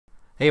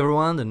Hey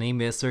everyone, the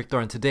name is Erik,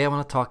 and today I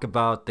want to talk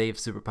about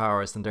Dave's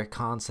superpowers and their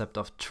concept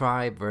of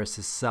tribe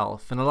versus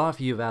self. And a lot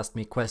of you have asked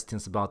me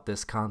questions about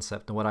this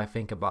concept and what I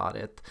think about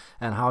it,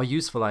 and how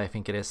useful I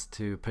think it is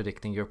to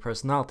predicting your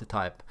personality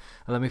type.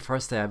 And let me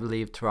first say I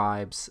believe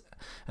tribes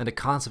and the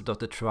concept of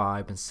the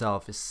tribe and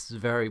self is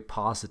very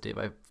positive.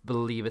 I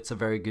believe it's a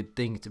very good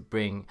thing to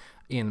bring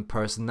in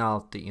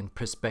personality in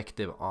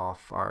perspective of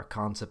our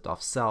concept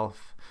of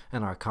self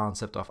and our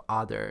concept of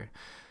other.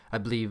 I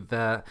believe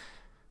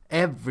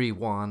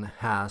everyone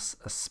has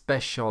a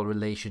special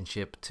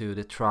relationship to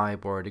the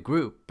tribe or the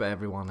group.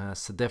 Everyone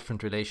has a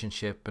different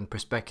relationship and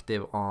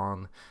perspective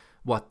on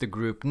what the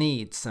group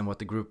needs and what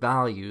the group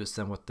values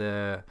and what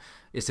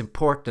is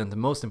important, the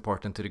most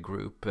important to the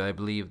group. I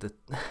believe that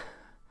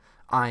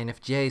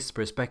INFJ's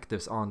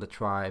perspectives on the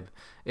tribe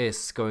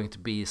is going to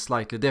be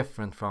slightly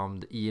different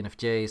from the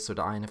ENFJ's or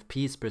the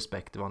INFP's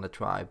perspective on the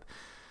tribe.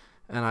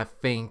 And I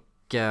think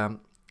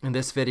in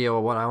this video,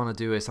 what I want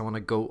to do is I want to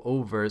go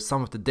over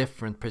some of the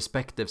different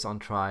perspectives on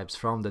tribes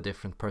from the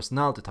different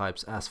personality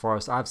types as far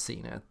as I've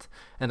seen it.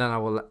 And then I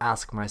will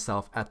ask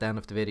myself at the end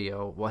of the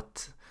video,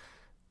 what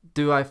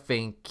do I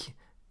think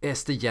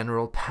is the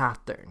general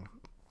pattern?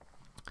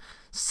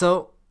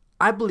 So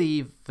I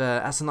believe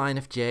as an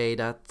INFJ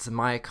that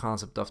my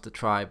concept of the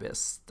tribe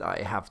is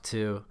I have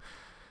to,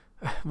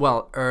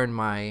 well, earn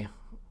my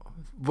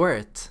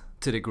worth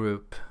to the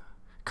group.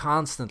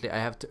 Constantly I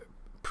have to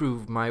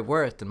prove my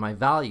worth and my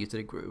value to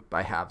the group.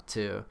 I have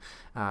to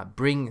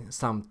bring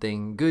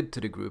something good to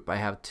the group. I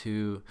have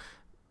to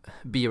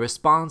be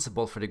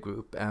responsible for the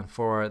group and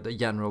for the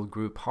general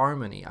group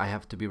harmony. I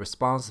have to be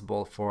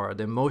responsible for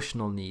the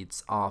emotional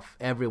needs of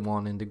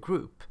everyone in the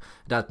group.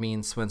 That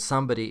means when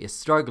somebody is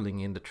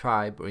struggling in the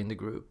tribe or in the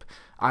group,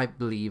 I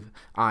believe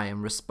I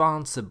am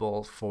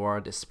responsible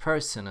for this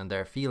person and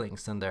their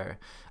feelings and their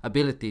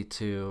ability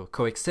to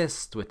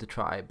coexist with the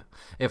tribe.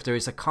 If there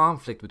is a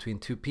conflict between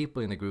two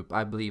people in the group,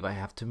 I believe I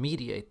have to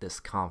mediate this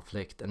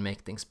conflict and make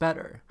things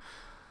better.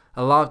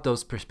 A lot of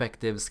those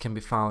perspectives can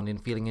be found in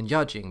feeling and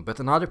judging, but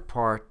another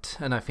part,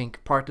 and I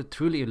think part that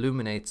truly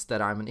illuminates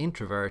that I'm an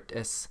introvert,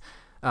 is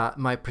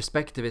my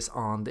perspective is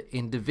on the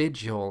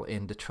individual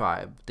in the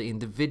tribe, the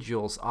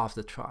individuals of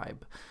the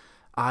tribe.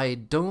 I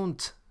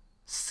don't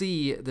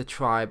see the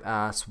tribe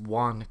as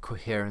one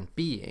coherent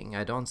being.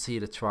 I don't see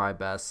the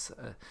tribe as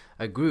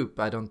a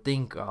group. I don't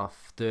think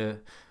of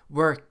the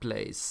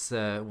workplace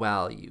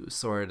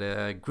values or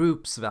the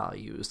group's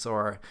values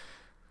or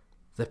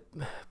the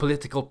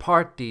political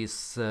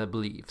party's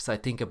beliefs. I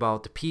think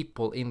about the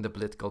people in the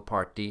political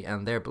party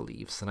and their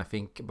beliefs, and I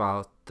think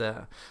about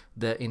the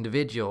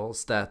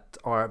individuals that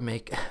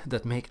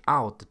make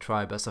out the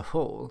tribe as a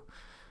whole.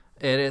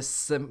 It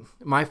is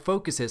my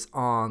focus is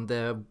on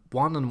the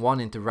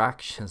one-on-one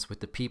interactions with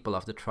the people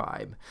of the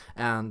tribe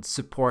and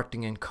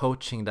supporting and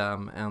coaching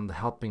them and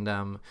helping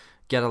them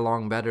get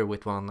along better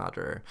with one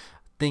another,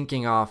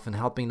 thinking of and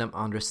helping them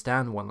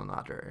understand one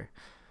another.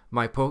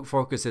 My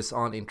focus is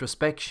on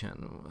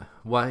introspection.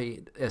 Why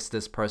is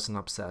this person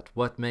upset?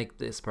 What makes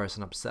this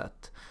person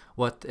upset?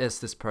 What is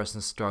this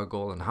person's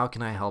struggle, and how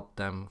can I help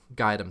them,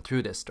 guide them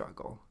through this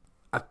struggle?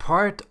 A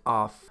part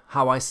of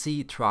how I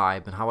see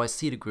tribe and how I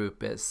see the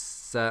group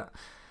is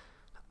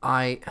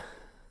I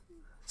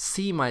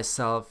see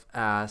myself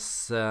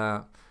as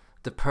the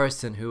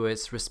person who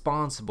is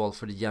responsible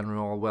for the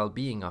general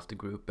well-being of the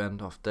group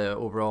and of the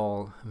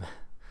overall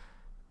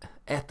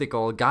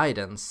ethical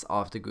guidance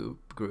of the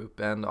group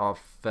and of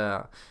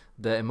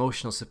the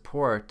emotional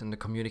support and the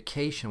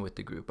communication with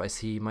the group. I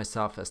see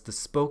myself as the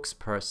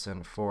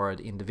spokesperson for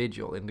the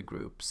individual in the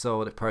group,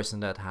 so the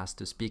person that has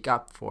to speak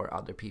up for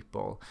other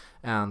people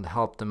and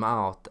help them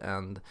out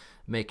and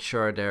make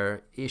sure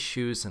their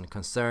issues and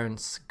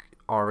concerns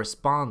are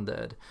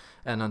responded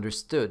and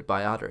understood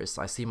by others.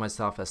 I see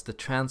myself as the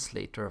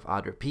translator of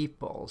other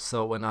people.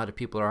 So when other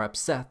people are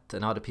upset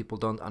and other people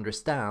don't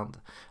understand,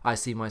 I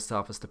see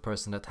myself as the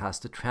person that has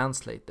to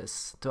translate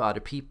this to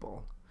other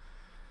people.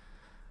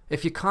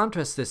 If you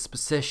contrast this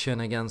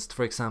position against,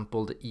 for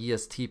example, the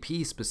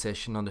ESTP's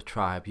position on the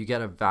tribe, you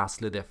get a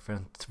vastly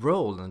different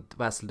role and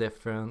vastly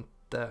different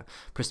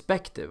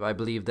perspective. I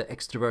believe the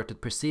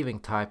extroverted perceiving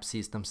type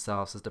sees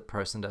themselves as the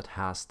person that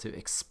has to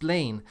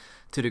explain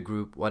to the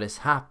group what is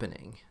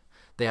happening.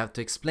 They have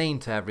to explain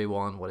to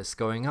everyone what is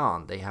going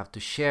on. They have to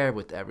share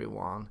with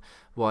everyone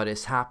what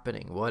is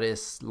happening, what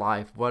is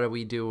life, what are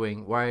we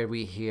doing, why are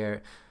we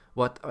here,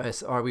 what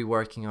are we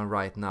working on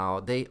right now.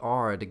 They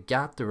are the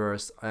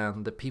gatherers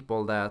and the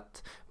people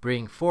that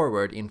bring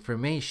forward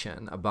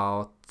information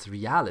about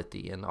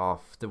reality and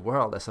of the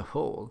world as a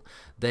whole.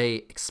 They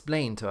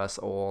explain to us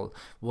all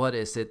what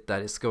is it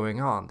that is going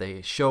on.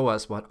 They show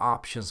us what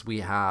options we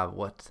have,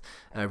 what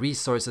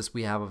resources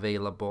we have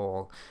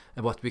available,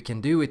 and what we can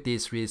do with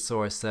these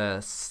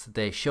resources.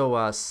 They show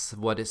us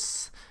what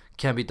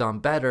can be done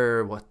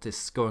better, what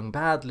is going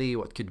badly,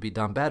 what could be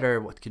done better,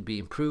 what could be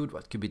improved,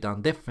 what could be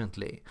done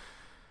differently.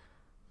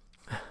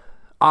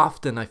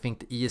 Often I think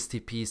the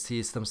ESTP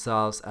sees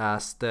themselves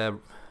as the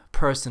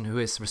person who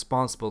is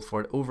responsible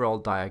for overall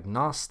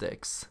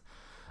diagnostics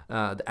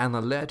the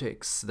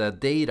analytics, the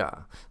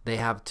data. They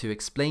have to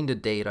explain the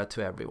data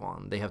to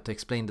everyone. They have to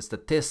explain the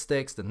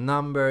statistics, the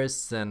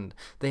numbers, and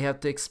they have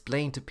to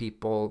explain to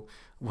people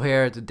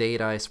where the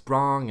data is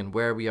wrong and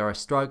where we are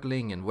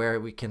struggling and where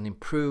we can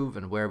improve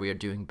and where we are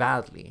doing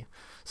badly.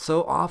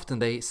 So often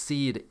they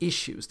see the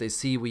issues. They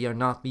see we are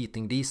not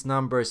meeting these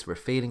numbers, we're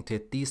failing to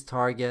hit these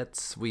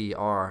targets, we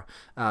are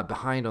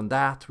behind on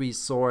that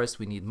resource,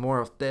 we need more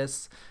of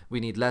this,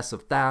 we need less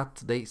of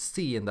that. They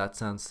see in that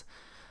sense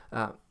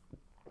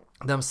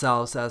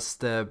themselves as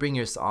the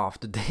bringers of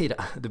the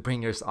data, the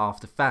bringers of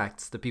the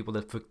facts, the people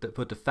that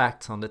put the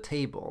facts on the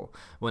table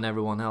when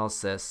everyone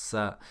else is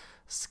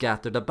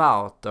scattered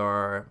about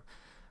or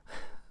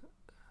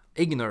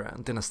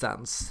ignorant in a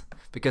sense,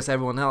 because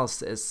everyone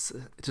else is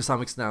to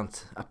some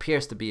extent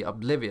appears to be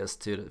oblivious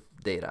to the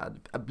data,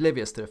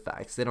 oblivious to the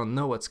facts. They don't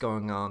know what's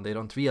going on, they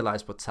don't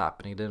realize what's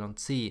happening, they don't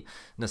see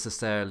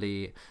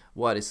necessarily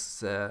what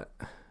is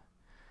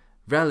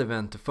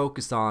relevant to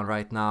focus on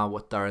right now,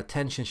 what our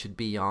attention should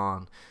be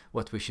on,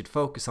 what we should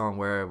focus on,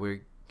 where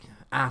we're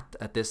at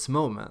this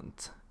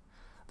moment.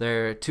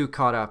 They're too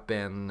caught up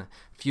in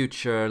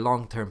future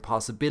long-term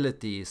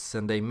possibilities,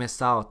 and they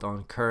miss out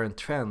on current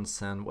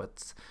trends and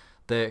what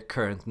the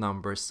current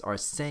numbers are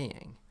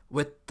saying.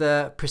 With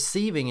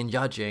perceiving and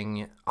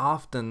judging,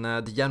 often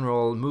the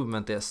general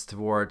movement is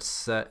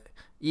towards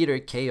either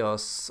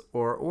chaos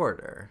or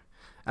order.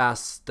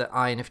 As the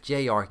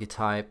INFJ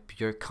archetype,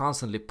 you're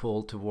constantly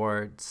pulled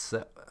towards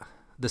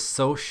the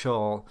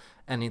social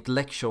and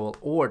intellectual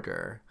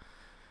order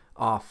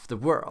of the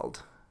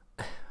world.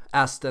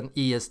 As an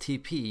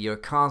ESTP, you're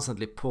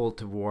constantly pulled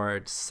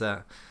towards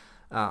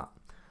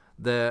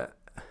the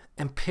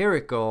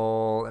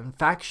empirical and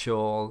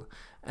factual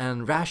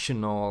and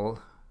rational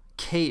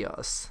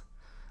chaos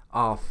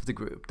of the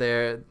group.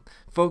 Their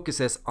focus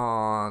is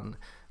on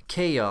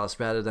chaos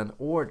rather than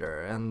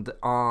order, and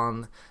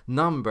on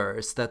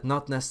numbers that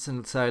not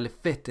necessarily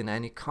fit in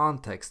any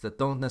context, that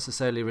don't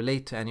necessarily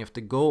relate to any of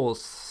the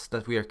goals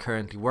that we are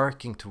currently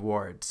working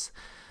towards.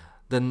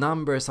 The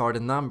numbers are the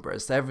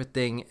numbers.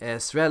 Everything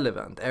is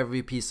relevant.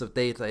 Every piece of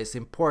data is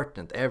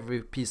important.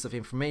 Every piece of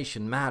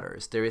information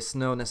matters. There is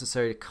no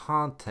necessary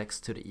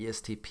context to the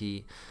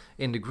ESTP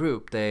in the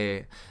group.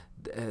 They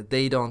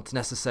don't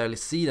necessarily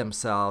see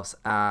themselves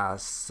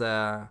as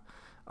a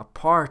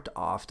part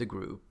of the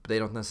group. They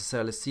don't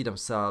necessarily see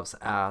themselves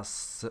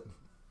as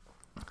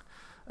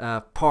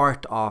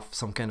part of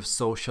some kind of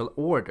social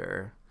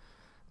order.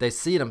 They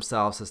see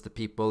themselves as the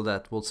people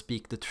that will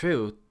speak the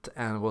truth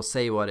and will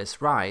say what is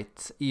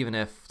right, even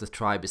if the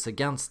tribe is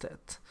against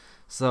it.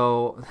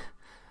 So,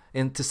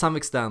 to some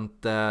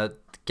extent, the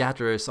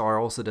gatherers are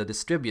also the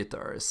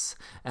distributors,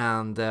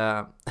 and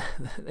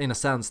in a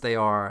sense, they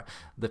are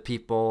the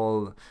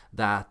people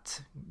that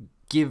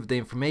give the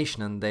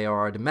information, and they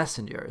are the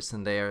messengers,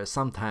 and they are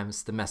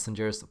sometimes the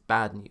messengers of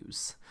bad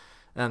news.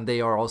 And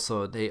they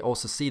also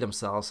see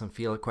themselves and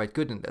feel quite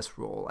good in this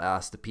role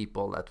as the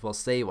people that will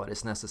say what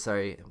is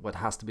necessary, what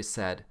has to be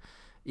said,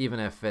 even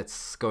if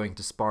it's going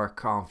to spark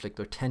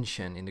conflict or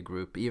tension in the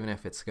group, even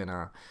if it's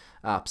gonna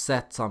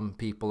upset some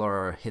people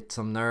or hit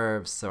some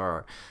nerves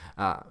or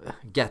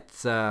get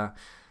the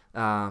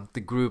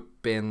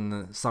group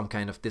in some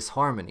kind of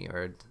disharmony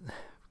or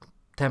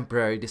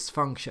temporary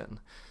dysfunction.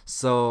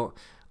 So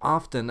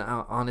often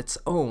on its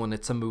own,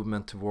 it's a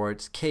movement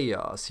towards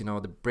chaos,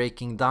 the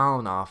breaking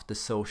down of the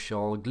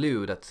social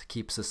glue that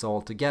keeps us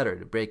all together,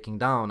 the breaking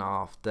down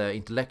of the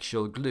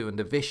intellectual glue and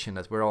the vision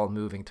that we're all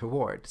moving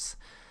towards.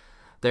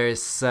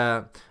 There's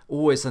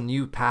always a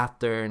new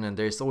pattern, and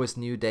there's always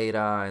new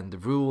data, and the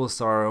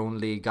rules are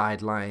only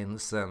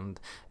guidelines, and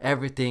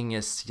everything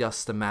is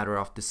just a matter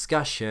of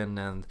discussion,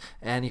 and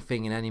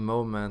anything in any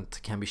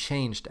moment can be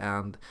changed,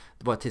 and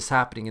what is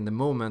happening in the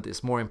moment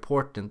is more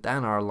important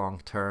than our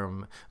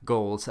long-term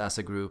goals as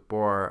a group,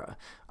 or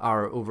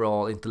our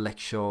overall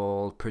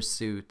intellectual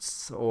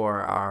pursuits,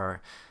 or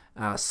our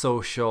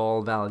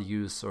social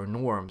values or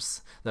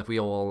norms that we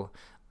all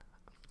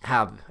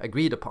have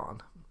agreed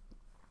upon.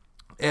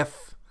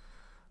 If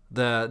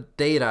the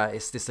data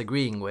is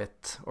disagreeing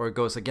with or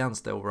goes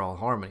against the overall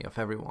harmony of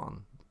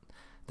everyone,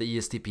 the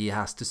ESTP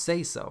has to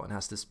say so and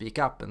has to speak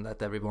up and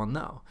let everyone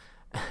know.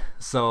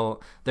 So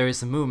there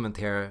is a movement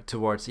here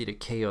towards either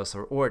chaos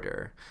or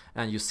order,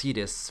 and you see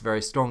this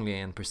very strongly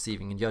in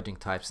perceiving and judging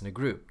types in a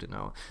group.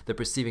 The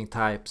perceiving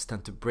types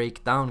tend to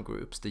break down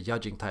groups, the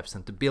judging types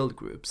tend to build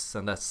groups,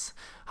 and that's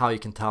how you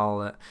can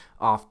tell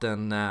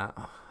often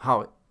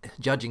how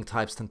judging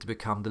types tend to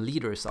become the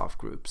leaders of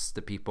groups,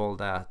 the people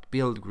that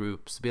build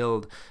groups,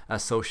 build a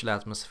social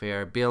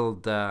atmosphere,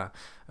 build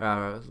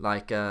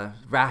like a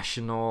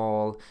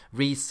rational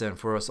reason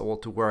for us all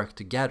to work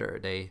together.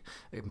 They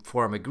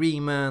form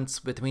agreements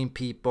between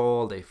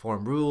people, they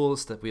form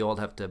rules that we all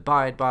have to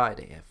abide by,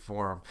 they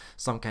form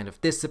some kind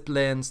of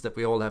disciplines that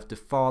we all have to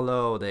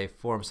follow, they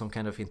form some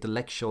kind of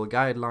intellectual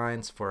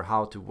guidelines for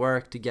how to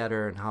work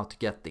together and how to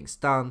get things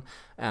done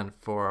and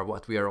for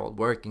what we are all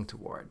working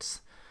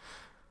towards.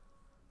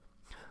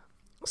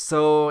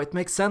 So it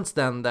makes sense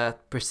then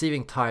that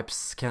perceiving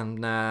types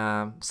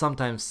can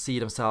sometimes see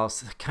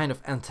themselves kind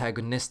of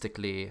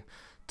antagonistically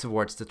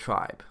towards the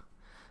tribe.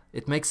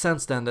 It makes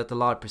sense then that a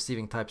lot of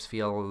perceiving types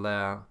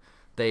feel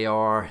they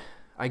are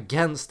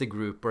against the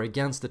group or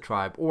against the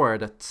tribe, or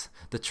that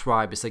the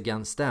tribe is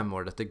against them,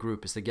 or that the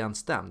group is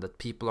against them, that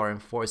people are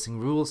enforcing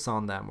rules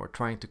on them or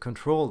trying to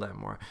control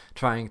them or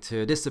trying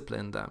to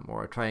discipline them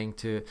or trying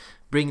to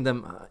bring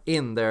them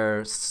in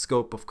their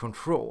scope of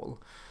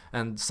control.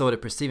 And so the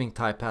perceiving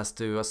type has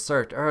to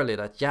assert early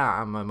that,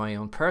 yeah, I'm my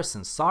own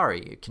person,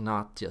 sorry, you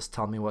cannot just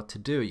tell me what to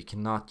do, you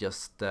cannot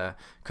just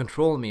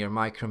control me or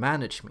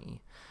micromanage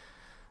me.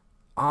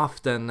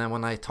 Often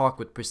when I talk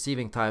with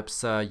perceiving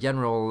types,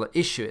 general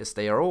issue is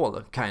they are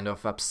all kind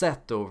of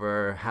upset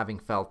over having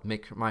felt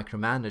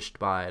micromanaged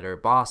by their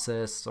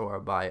bosses or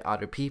by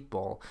other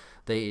people.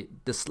 They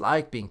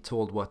dislike being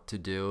told what to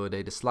do,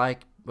 they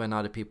dislike when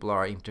other people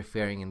are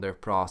interfering in their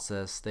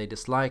process, they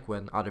dislike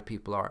when other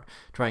people are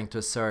trying to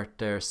assert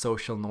their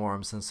social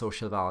norms and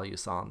social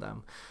values on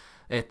them.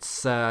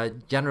 It's a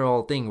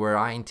general thing where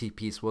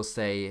INTPs will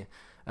say,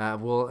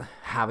 will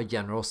have a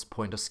general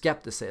point of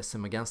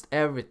skepticism against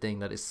everything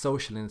that is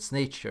social in its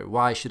nature.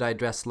 Why should I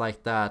dress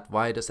like that?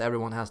 Why does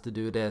everyone have to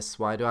do this?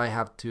 Why do I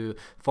have to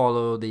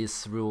follow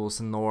these rules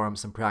and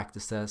norms and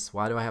practices?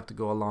 Why do I have to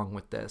go along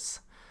with this?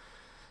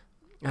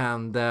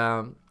 And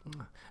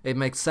it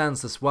makes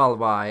sense as well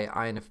why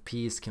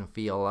INFPs can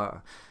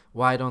feel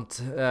why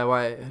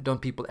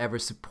don't people ever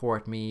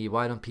support me?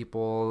 Why don't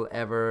people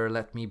ever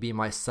let me be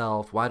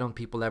myself? Why don't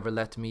people ever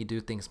let me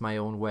do things my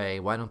own way?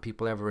 Why don't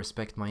people ever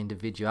respect my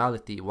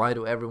individuality? Why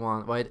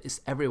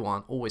is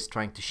everyone always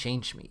trying to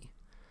change me?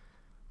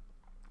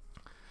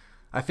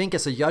 I think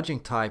as a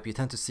judging type, you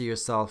tend to see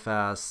yourself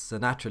as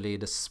naturally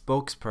the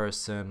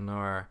spokesperson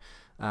or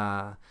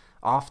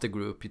of the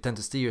group. You tend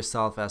to see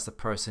yourself as a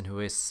person who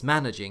is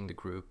managing the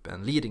group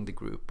and leading the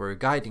group or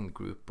guiding the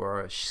group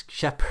or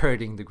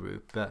shepherding the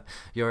group.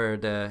 You're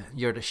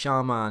the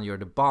shaman, you're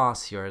the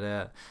boss, you're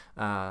the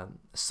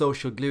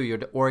social glue, you're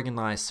the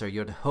organizer,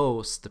 you're the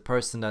host, the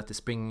person that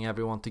is bringing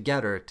everyone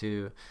together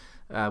to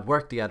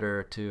work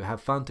together, to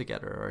have fun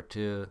together, or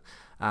to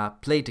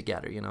play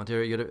together. You know,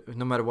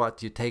 no matter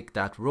what, you take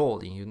that role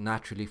and you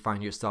naturally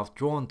find yourself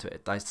drawn to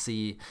it. I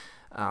see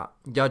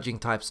judging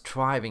types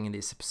thriving in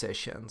these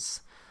positions.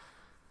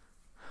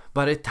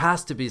 But it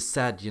has to be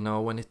said, you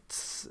know, when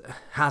it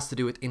has to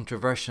do with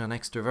introversion and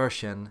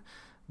extroversion,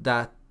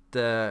 that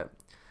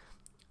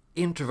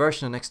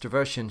introversion and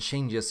extroversion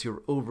changes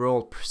your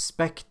overall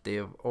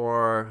perspective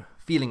or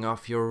feeling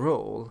of your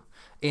role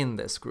in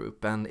this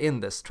group and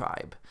in this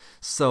tribe.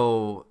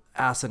 So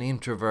as an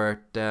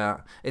introvert,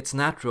 it's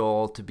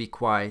natural to be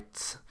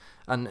quite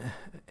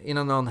in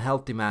an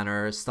unhealthy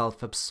manner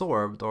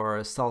self-absorbed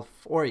or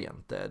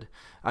self-oriented.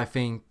 I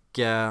think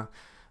the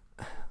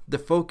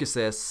focus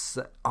is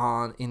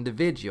on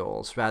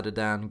individuals rather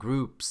than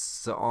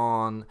groups,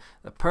 on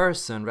a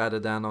person rather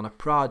than on a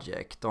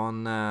project,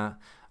 on a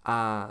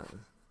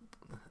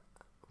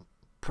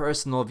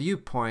personal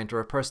viewpoint or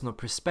a personal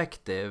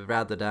perspective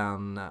rather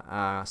than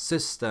a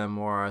system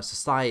or a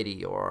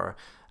society or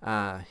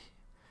a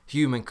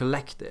human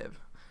collective.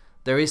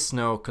 There is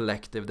no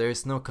collective, there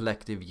is no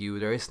collective view,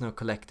 there is no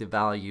collective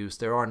values,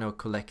 there are no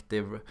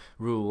collective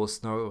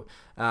rules, no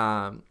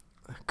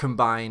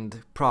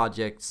combined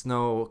projects,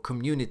 no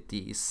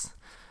communities.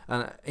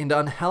 In the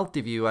unhealthy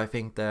view, I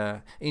think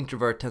the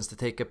introvert tends to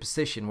take a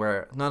position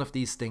where none of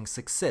these things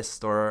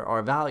exist or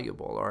are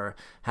valuable or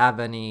have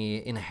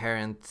any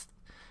inherent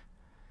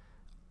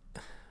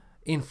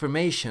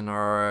information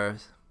or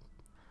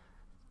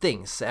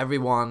things.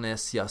 Everyone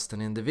is just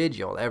an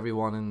individual.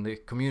 Everyone in the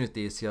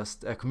community is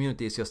just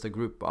a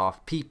group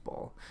of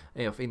people,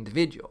 of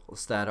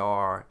individuals that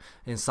are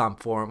in some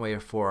way or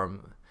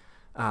form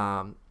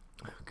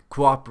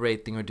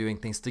cooperating or doing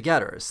things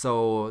together.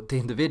 So the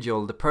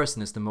individual, the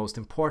person, is the most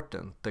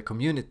important. The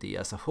community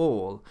as a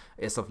whole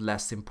is of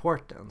less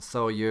importance.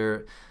 So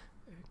you're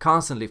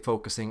constantly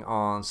focusing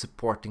on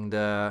supporting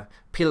the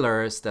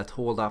pillars that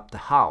hold up the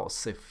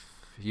house, if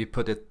you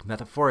put it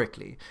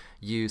metaphorically.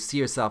 You see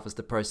yourself as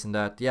the person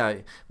that,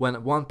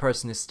 when one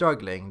person is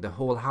struggling, the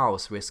whole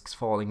house risks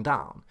falling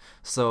down.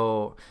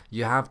 So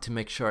you have to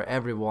make sure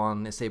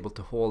everyone is able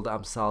to hold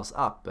themselves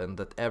up and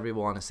that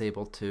everyone is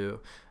able to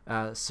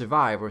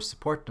survive or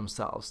support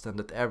themselves, and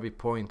that every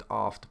point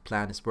of the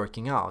plan is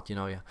working out. You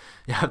know, you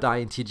have the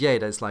INTJ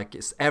that's like,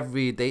 is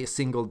every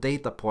single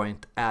data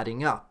point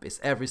adding up? Is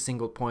every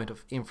single point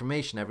of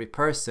information, every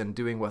person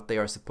doing what they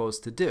are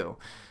supposed to do?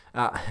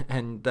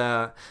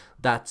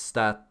 That's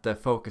the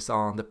focus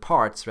on the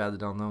parts rather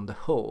than on the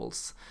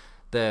wholes.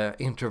 The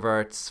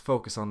introverts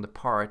focus on the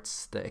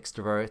parts, the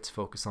extroverts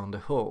focus on the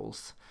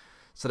wholes.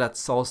 So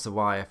that's also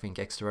why I think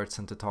extroverts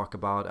tend to talk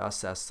about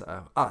us as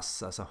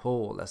a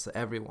whole, as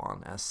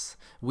everyone, as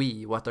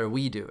we. What are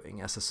we doing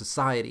as a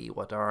society?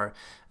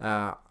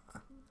 How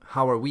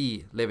are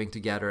we living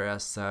together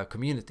as a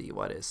community?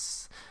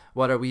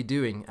 What are we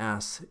doing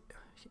as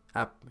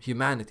a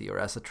humanity, or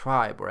as a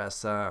tribe, or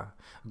as a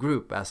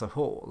group, as a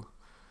whole?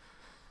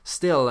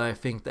 Still, I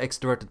think the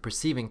extroverted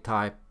perceiving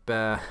type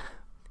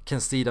can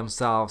see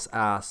themselves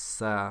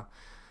as, and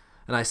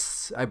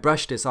I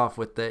brush this off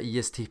with the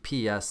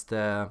ESTP as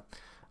the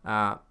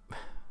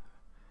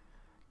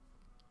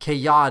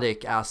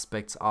chaotic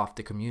aspects of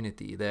the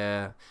community,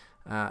 the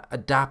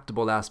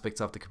adaptable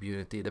aspects of the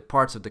community, the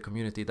parts of the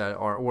community that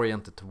are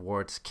oriented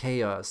towards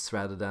chaos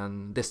rather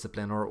than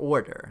discipline or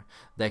order.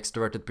 The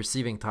extroverted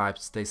perceiving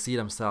types, they see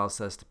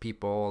themselves as the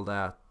people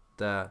that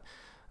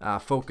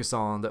focus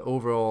on the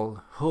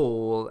overall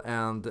whole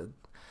and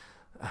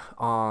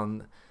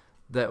on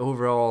the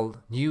overall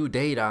new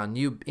data,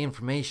 new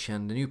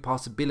information, the new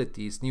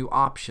possibilities, new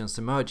options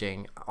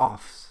emerging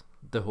off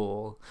the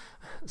whole.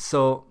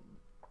 So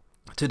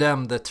to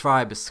them, the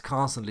tribe is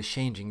constantly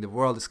changing, the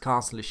world is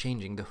constantly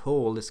changing, the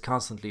whole is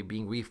constantly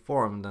being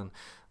reformed, and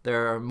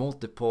there are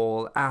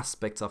multiple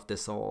aspects of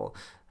this all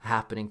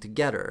happening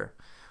together.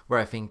 Where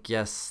I think,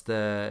 yes,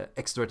 the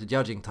extroverted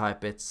judging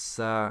type, it's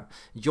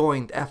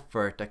joint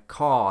effort, a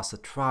cause, a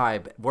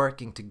tribe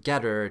working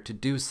together to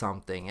do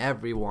something.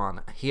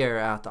 Everyone here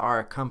at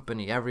our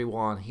company,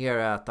 everyone here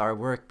at our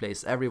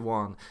workplace,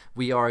 everyone,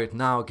 we are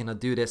now gonna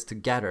do this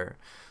together.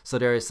 So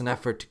there is an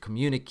effort to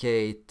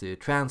communicate, to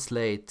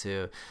translate,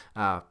 to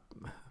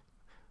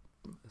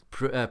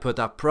put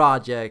up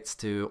projects,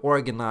 to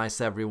organize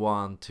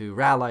everyone, to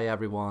rally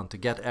everyone, to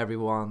get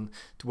everyone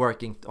to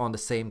working on the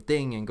same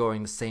thing and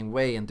going the same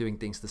way and doing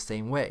things the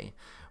same way.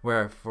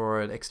 Where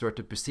for the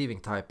extroverted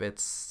perceiving type,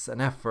 it's an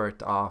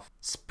effort of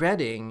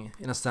spreading,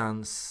 in a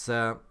sense,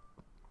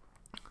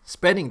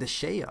 spreading the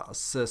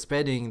chaos,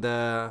 spreading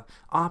the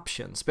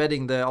options,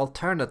 spreading the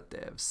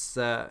alternatives,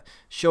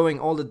 showing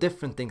all the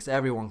different things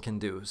everyone can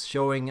do,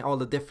 showing all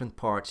the different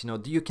parts.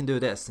 You can do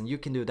this and you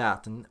can do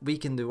that, and we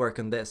can do work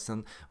on this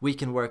and we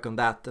can work on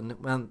that, and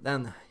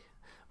then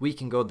we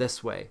can go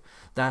this way.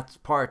 That's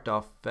part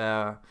of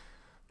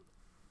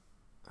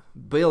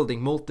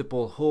building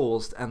multiple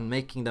wholes and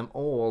making them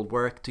all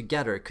work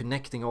together,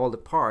 connecting all the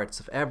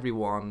parts of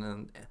everyone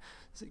and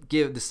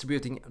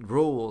distributing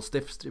roles,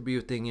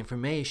 distributing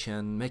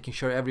information, making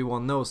sure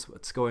everyone knows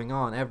what's going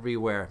on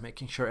everywhere,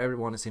 making sure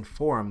everyone is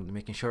informed,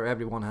 making sure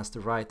everyone has the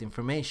right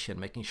information,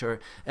 making sure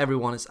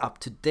everyone is up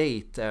to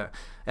date,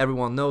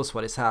 everyone knows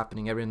what is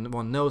happening,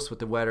 everyone knows what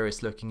the weather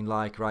is looking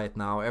like right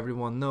now,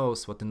 everyone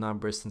knows what the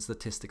numbers and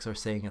statistics are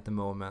saying at the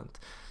moment.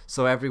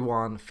 So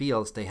everyone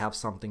feels they have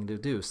something to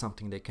do,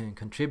 something they can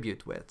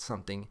contribute with,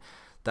 something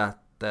that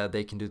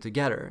they can do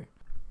together.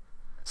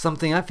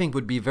 Something I think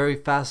would be very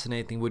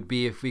fascinating would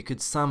be if we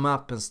could sum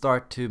up and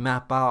start to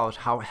map out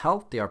how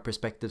healthy our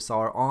perspectives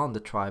are on the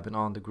tribe and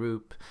on the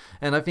group.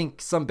 And I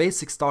think some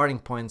basic starting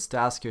points to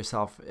ask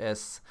yourself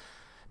is,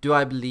 do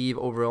I believe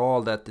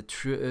overall that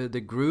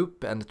the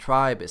group and the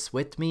tribe is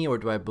with me, or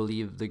do I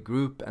believe the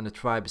group and the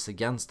tribe is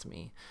against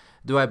me?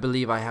 Do I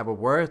believe I have a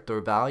worth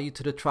or value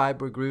to the tribe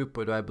or group,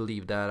 or do I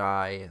believe that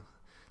I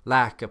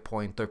lack a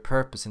point or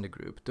purpose in the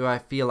group? Do I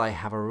feel I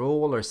have a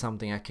role or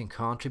something I can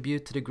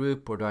contribute to the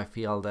group, or do I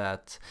feel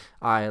that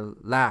I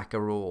lack a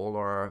role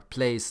or a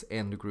place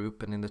in the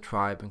group and in the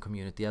tribe and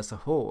community as a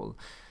whole?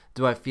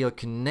 Do I feel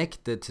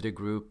connected to the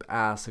group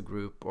as a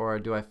group, or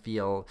do I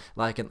feel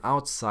like an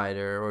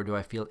outsider, or do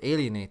I feel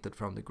alienated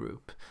from the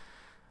group?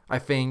 I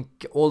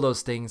think all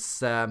those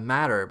things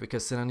matter,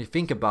 because when you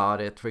think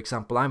about it, for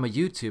example, I'm a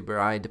YouTuber,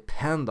 I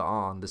depend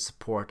on the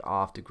support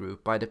of the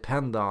group, I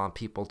depend on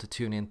people to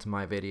tune into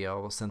my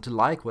videos and to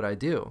like what I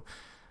do.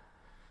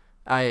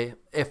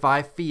 If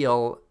I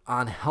feel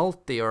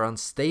unhealthy or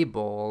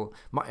unstable,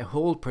 my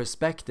whole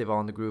perspective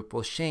on the group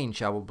will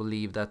change. I will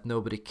believe that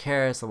nobody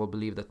cares, I will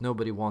believe that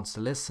nobody wants to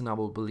listen, I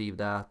will believe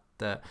that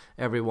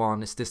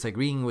everyone is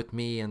disagreeing with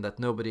me and that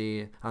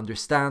nobody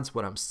understands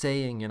what I'm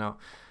saying,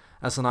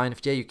 As an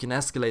INFJ, you can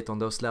escalate on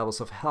those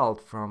levels of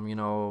health from,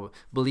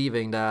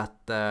 believing that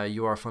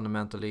you are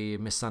fundamentally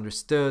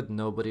misunderstood,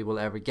 nobody will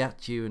ever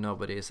get you,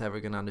 nobody is ever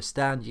going to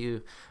understand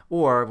you,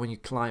 or when you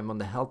climb on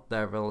the health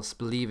levels,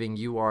 believing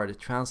you are the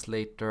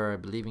translator,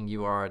 believing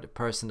you are the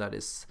person that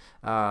is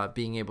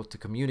being able to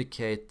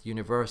communicate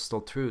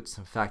universal truths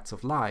and facts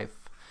of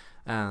life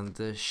and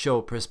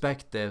show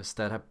perspectives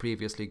that have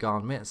previously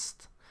gone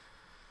missed.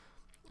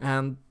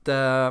 And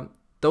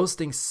those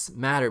things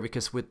matter,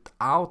 because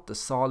without a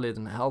solid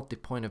and healthy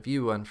point of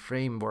view and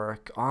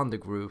framework on the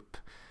group,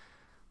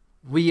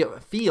 we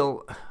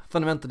feel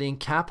fundamentally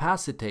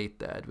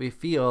incapacitated. We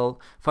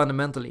feel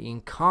fundamentally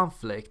in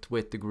conflict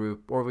with the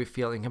group, or we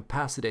feel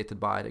incapacitated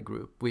by the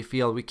group. We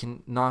feel we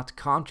cannot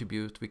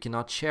contribute, we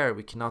cannot share,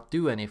 we cannot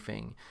do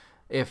anything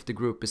if the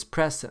group is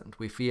present.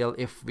 We feel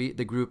if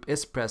the group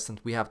is present,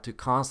 we have to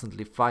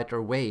constantly fight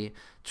our way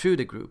through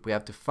the group. We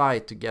have to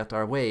fight to get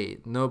our way.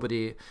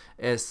 Nobody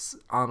is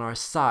on our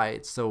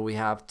side, so we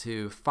have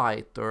to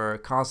fight or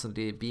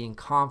constantly be in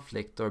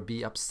conflict or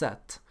be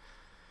upset.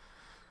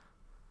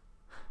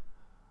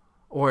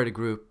 Or the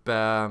group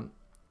will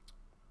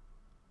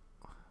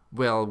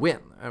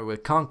win, or will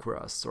conquer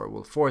us, or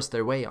will force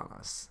their way on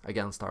us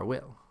against our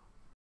will.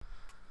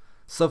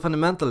 So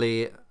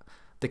fundamentally,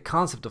 the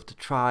concept of the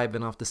tribe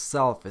and of the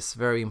self is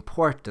very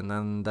important,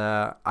 and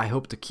I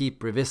hope to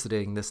keep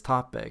revisiting this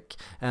topic,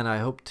 and I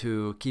hope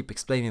to keep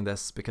explaining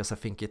this because I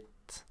think it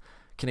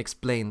can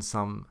explain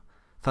some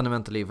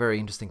fundamentally very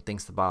interesting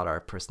things about our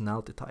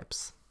personality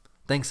types.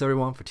 Thanks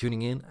everyone for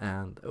tuning in,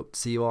 and hope to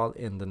see you all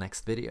in the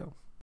next video.